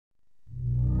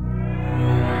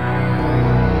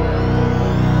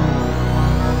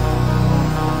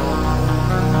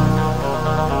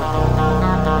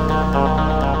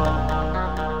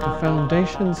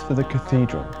foundations for the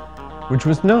cathedral, which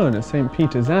was known as St.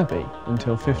 Peter's Abbey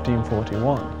until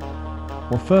 1541,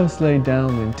 were first laid down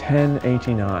in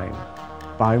 1089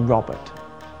 by Robert,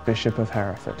 Bishop of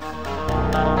Hereford.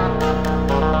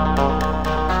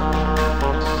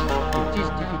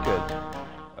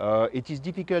 It is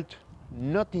difficult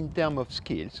not in terms of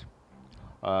skills,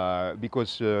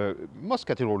 because most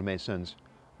cathedral masons,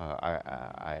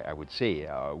 I would say,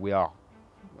 we are,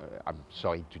 I'm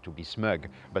sorry to be smug,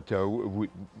 but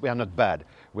we are not bad.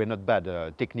 We're not bad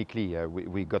technically.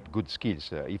 We got good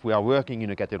skills. If we are working in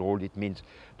a cathedral, it means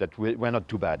that we're not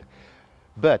too bad.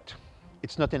 But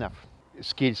it's not enough.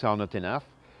 Skills are not enough.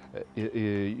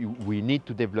 We need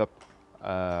to develop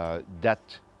that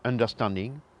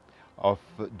understanding of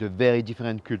the very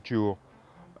different culture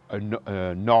a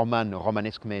Norman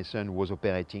Romanesque mason was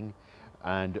operating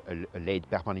and a late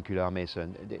perpendicular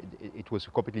mason. It was a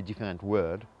completely different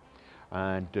world,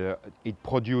 and it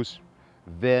produced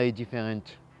very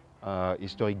different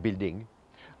historic building,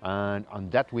 and on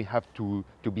that we have to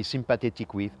be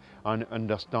sympathetic with and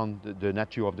understand the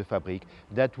nature of the fabric.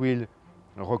 That will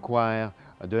require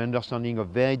the understanding of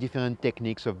very different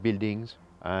techniques of buildings,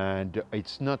 and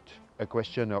it's not a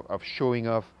question of showing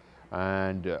off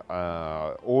and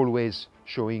always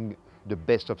showing the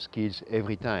best of skills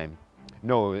every time.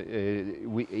 No,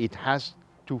 it has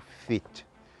to fit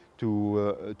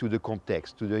to the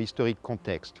context, to the historic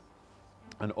context,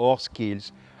 and our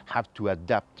skills have to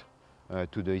adapt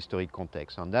to the historic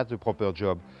context, and that's the proper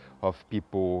job of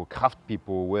people, craft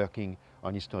people working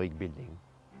on historic building.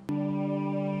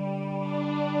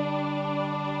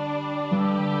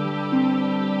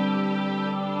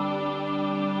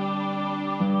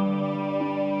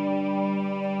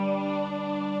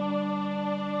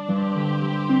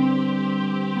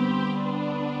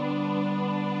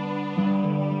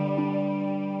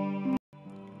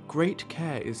 Great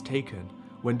care is taken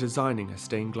when designing a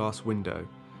stained glass window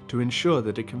to ensure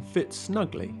that it can fit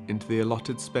snugly into the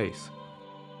allotted space.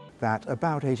 That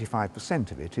about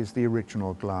 85% of it is the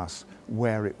original glass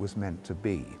where it was meant to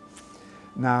be.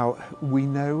 Now, we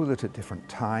know that at different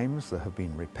times there have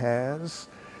been repairs,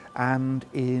 and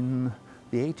in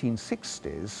the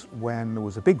 1860s, when there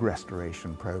was a big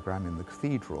restoration program in the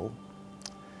cathedral,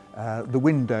 the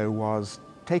window was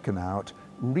taken out,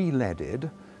 re-leaded,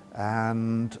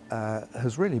 and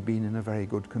has really been in a very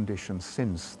good condition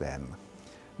since then.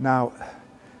 Now,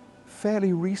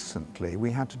 fairly recently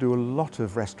we had to do a lot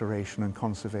of restoration and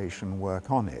conservation work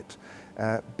on it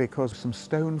because some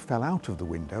stone fell out of the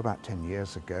window about 10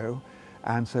 years ago,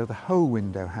 and so the whole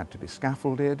window had to be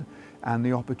scaffolded, and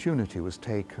the opportunity was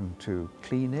taken to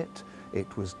clean it.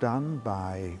 It was done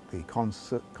by the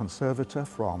conservator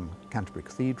from Canterbury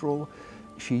Cathedral.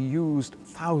 She used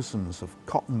thousands of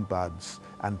cotton buds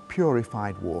and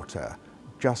purified water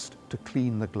just to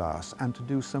clean the glass and to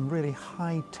do some really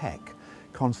high-tech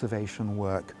conservation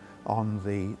work on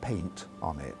the paint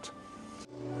on it.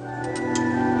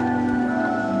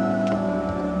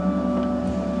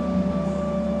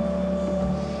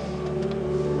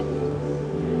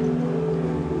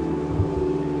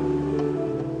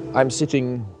 I'm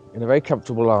sitting in a very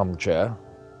comfortable armchair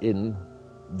in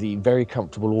the very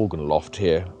comfortable organ loft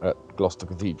here at Gloucester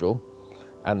Cathedral,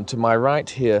 and to my right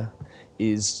here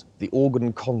is the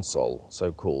organ console,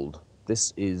 so-called.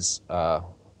 This is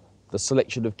the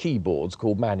selection of keyboards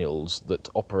called manuals that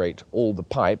operate all the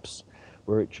pipes,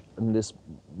 which in this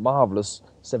marvellous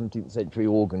 17th century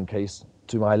organ case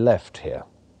to my left here.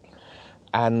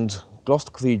 And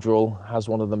Gloucester Cathedral has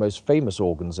one of the most famous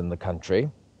organs in the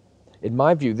country. In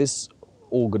my view, this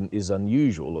organ is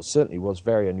unusual, or certainly was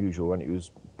very unusual when it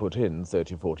was put in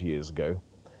 30 or 40 years ago,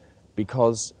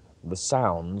 because the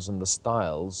sounds and the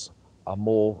styles are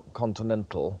more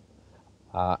continental,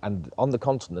 and on the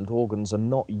continent organs are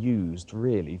not used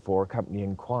really for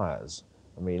accompanying choirs.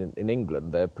 I mean, in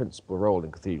England their principal role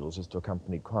in cathedrals is to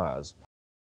accompany choirs.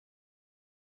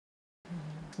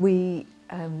 We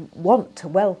want to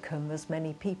welcome as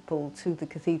many people to the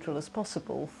cathedral as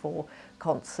possible for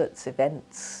concerts,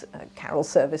 events, carol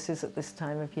services at this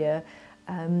time of year,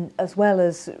 as well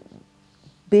as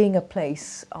being a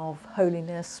place of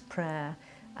holiness, prayer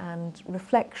and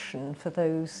reflection for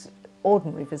those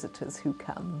ordinary visitors who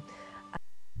come.